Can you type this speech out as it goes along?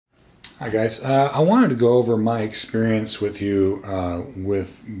Hi guys, I wanted to go over my experience with you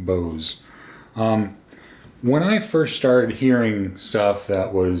with Bose. When I first started hearing stuff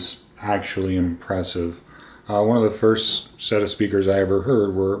that was actually impressive, one of the first set of speakers I ever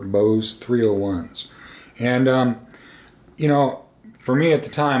heard were Bose 301s. And, you know, for me at the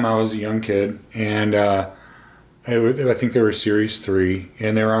time, I was a young kid, and I think they were Series 3,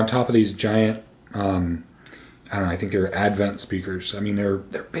 and they were on top of these giant, I don't know, I think they're Advent speakers. I mean, they're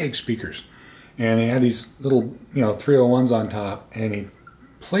big speakers. And they had these little, 301s on top, and he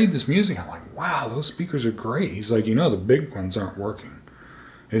played this music. I'm like, wow, those speakers are great. He's like, the big ones aren't working.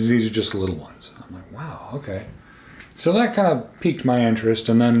 These are just little ones. I'm like, wow, okay. So that kind of piqued my interest.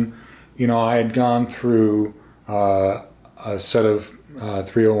 And then, I had gone through a set of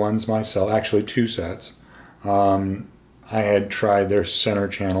 301s myself, actually 2 sets. I had tried their center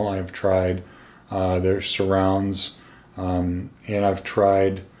channel. I've tried their surrounds, and I've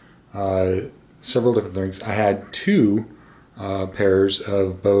tried several different things. I had 2 pairs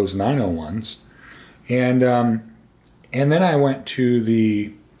of Bose 901s, and then I went to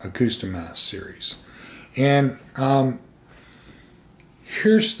the Acoustimass series. And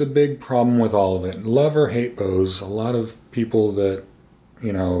here's the big problem with all of it. Love or hate Bose, a lot of people that,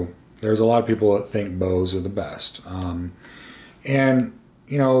 there's a lot of people that think Bose are the best. And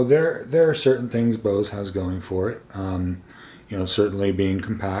there are certain things Bose has going for it. Certainly being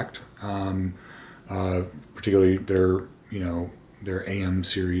compact, particularly their AM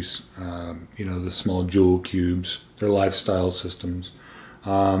series, the small jewel cubes, their lifestyle systems.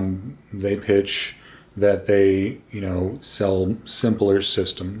 They pitch that they, sell simpler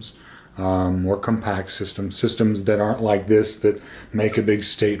systems, more compact systems that aren't like this, that make a big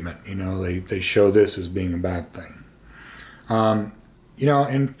statement. They show this as being a bad thing.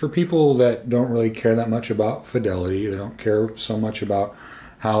 And for people that don't really care that much about fidelity, they don't care so much about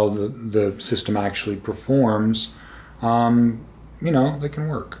how the system actually performs, they can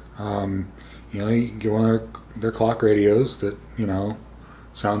work. You get one of their clock radios that,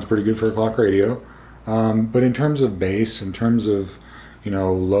 sounds pretty good for a clock radio. But in terms of bass, in terms of,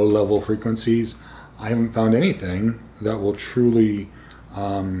 low-level frequencies, I haven't found anything that will truly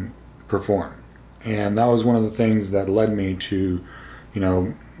perform. And that was one of the things that led me to,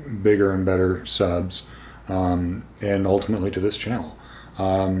 bigger and better subs, and ultimately to this channel.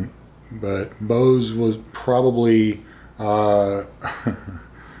 But Bose was probably,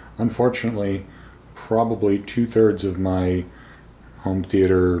 unfortunately, probably 2/3 of my home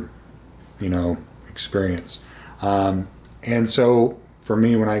theater, experience. And so for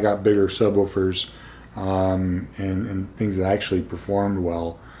me, when I got bigger subwoofers, and things that actually performed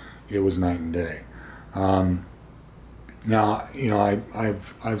well, it was night and day. Now,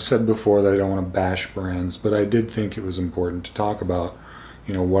 I've said before that I don't want to bash brands, but I did think it was important to talk about,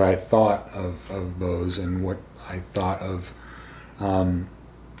 what I thought of Bose and what I thought of, who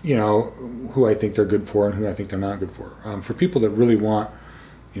I think they're good for and who I think they're not good for. For people that really want,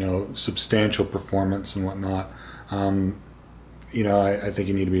 substantial performance and whatnot, I think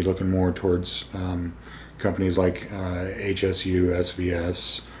you need to be looking more towards companies like HSU,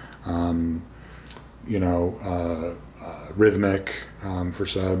 SVS, Rhythmic for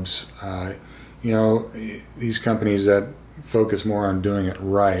subs. These companies that focus more on doing it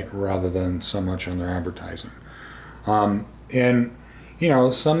right rather than so much on their advertising. And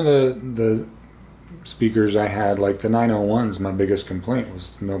some of the speakers I had, like the 901s, my biggest complaint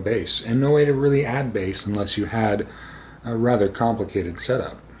was no bass and no way to really add bass unless you had a rather complicated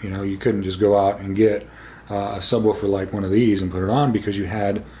setup. You couldn't just go out and get a subwoofer like one of these and put it on, because you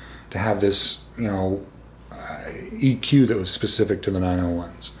had to have this, EQ that was specific to the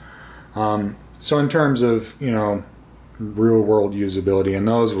 901s. So in terms of, real world usability, and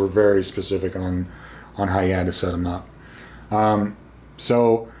those were very specific on how you had to set them up.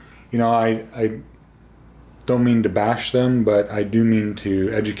 So, I don't mean to bash them, but I do mean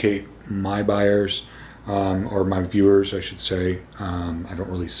to educate my buyers, or my viewers, I should say. I don't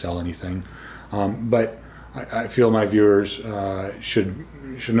really sell anything, but I feel my viewers should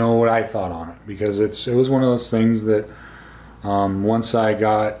know what I thought on it, because it was one of those things that once I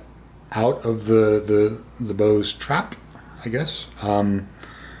got out of the Bose trap, I guess,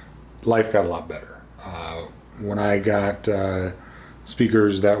 life got a lot better. When I got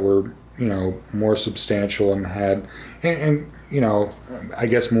speakers that were more substantial and had and I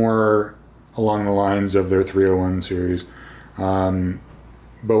guess more along the lines of their 301 series,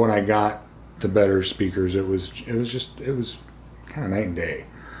 but when I got the better speakers, it was kind of night and day.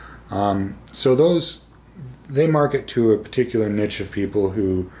 So they market to a particular niche of people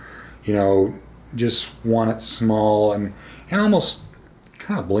who just want it small and almost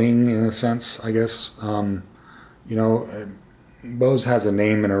kind of bling in a sense, I guess. You know, Bose has a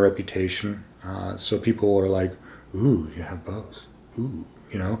name and a reputation, so people are like, ooh, you have Bose, ooh,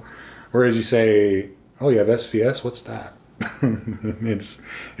 you know. Whereas you say, oh, you have SVS, what's that?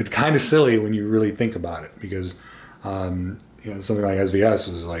 It's kind of silly when you really think about it, because you know, something like SVS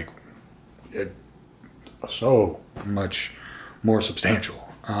was like so much more substantial.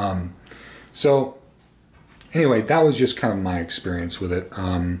 So anyway, that was just kind of my experience with it.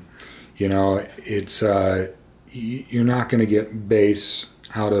 You know, it's you're not going to get bass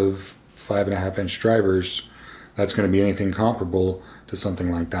out of 5.5-inch drivers that's going to be anything comparable to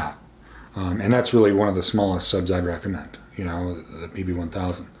something like that. And that's really one of the smallest subs I'd recommend, you know, the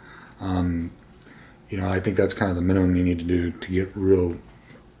PB1000. You know, I think that's kind of the minimum you need to do to get real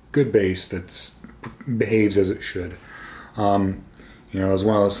good bass that behaves as it should. You know, it's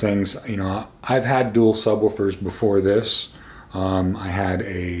one of those things, you know, I've had dual subwoofers before this. I had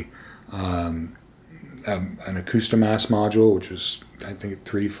an Acoustimass module, which is, I think,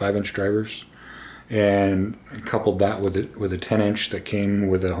 3 5-inch drivers, and coupled that with a 10-inch that came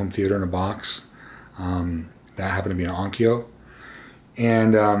with a home theater in a box. That happened to be an Onkyo.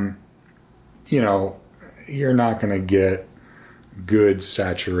 And, you know, you're not going to get good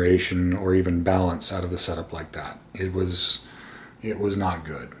saturation or even balance out of the setup like that. It was not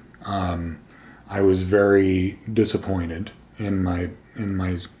good. I was very disappointed in my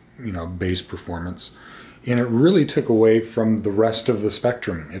you know, bass performance, and it really took away from the rest of the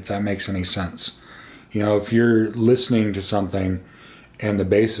spectrum, if that makes any sense. You know, if you're listening to something and the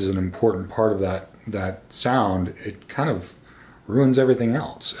bass is an important part of that sound, it kind of ruins everything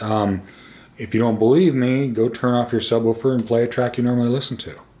else. If you don't believe me, go turn off your subwoofer and play a track you normally listen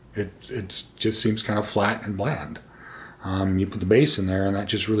to. It just seems kind of flat and bland. You put the bass in there, and that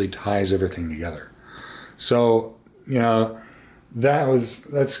just really ties everything together. So, you know,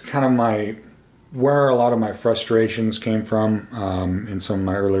 that's kind of where a lot of my frustrations came from in some of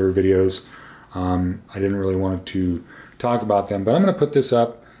my earlier videos. I didn't really want to talk about them, but I'm going to put this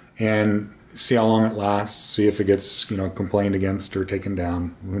up and see how long it lasts, see if it gets, you know, complained against or taken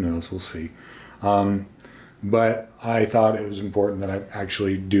down. Who knows? We'll see. But I thought it was important that I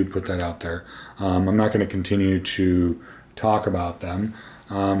actually do put that out there. I'm not going to continue to talk about them,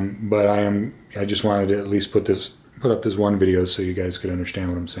 but I just wanted to at least put up this one video so you guys could understand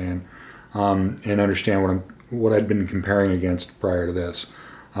what I'm saying, and understand what I'd been comparing against prior to this.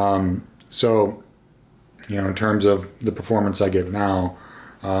 So, you know, in terms of the performance I get now,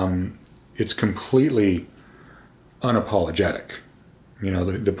 it's completely unapologetic. You know,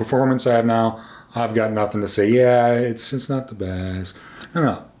 the performance I have now, I've got nothing to say, yeah, it's not the best.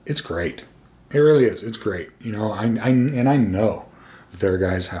 No, it's great. It really is. It's great. You know, I know that there are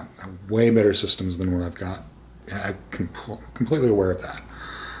guys have way better systems than what I've got. I'm completely aware of that.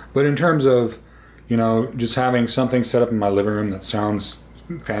 But in terms of, you know, just having something set up in my living room that sounds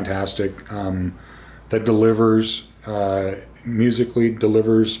fantastic, that delivers musically,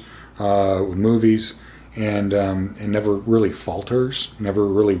 delivers with movies, and never really falters, never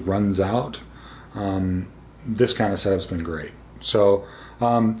really runs out. This kind of setup's been great. So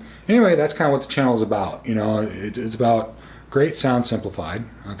anyway, that's kind of what the channel is about. You know, it's about great sound simplified.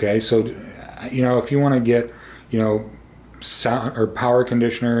 Okay, so you know, if you want to get, you know, sound or power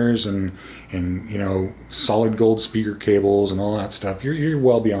conditioners and you know, solid gold speaker cables and all that stuff, you're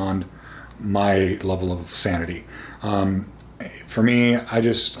well beyond my level of sanity. For me, I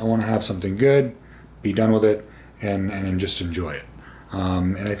want to have something good, be done with it, and just enjoy it.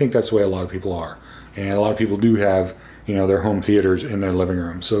 And I think that's the way a lot of people are. And a lot of people do have, you know, their home theaters in their living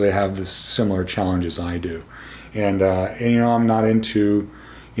room, so they have this similar challenges I do. And you know, I'm not into,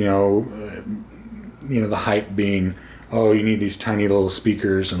 you know, the hype being, oh, you need these tiny little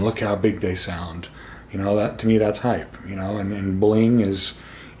speakers and look how big they sound. You know, that to me, that's hype. You know, and bling is,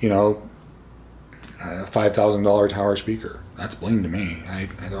 you know, a $5,000 tower speaker. That's bling to me. I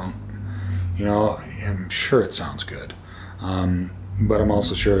don't, you know, I'm sure it sounds good, but I'm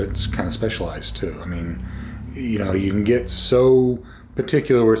also sure it's kind of specialized too. I mean, you know, you can get so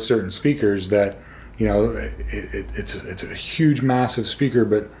particular with certain speakers that, you know, it's a huge, massive speaker,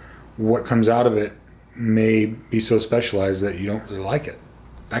 but what comes out of it may be so specialized that you don't really like it.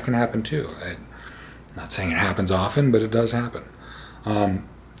 That can happen too. I'm not saying it happens often, but it does happen.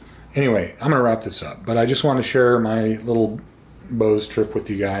 Anyway, I'm going to wrap this up, but I just want to share my little Bose trip with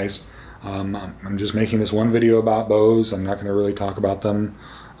you guys. I'm just making this one video about Bose. I'm not going to really talk about them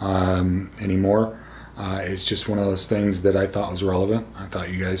anymore. It's just one of those things that I thought was relevant. I thought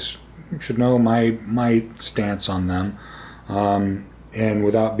you guys should know my stance on them, and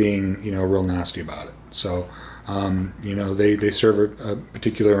without being, you know, real nasty about it. So You know, they serve a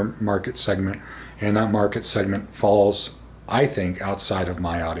particular market segment, and that market segment falls, I think, outside of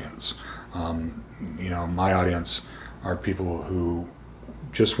my audience. You know, my audience are people who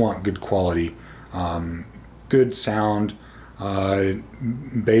just want good quality, good sound,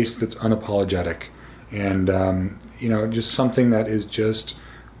 bass that's unapologetic, and you know, just something that is just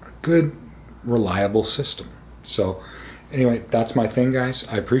a good, reliable system. So anyway, that's my thing, guys.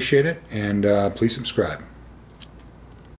 I appreciate it, and please subscribe.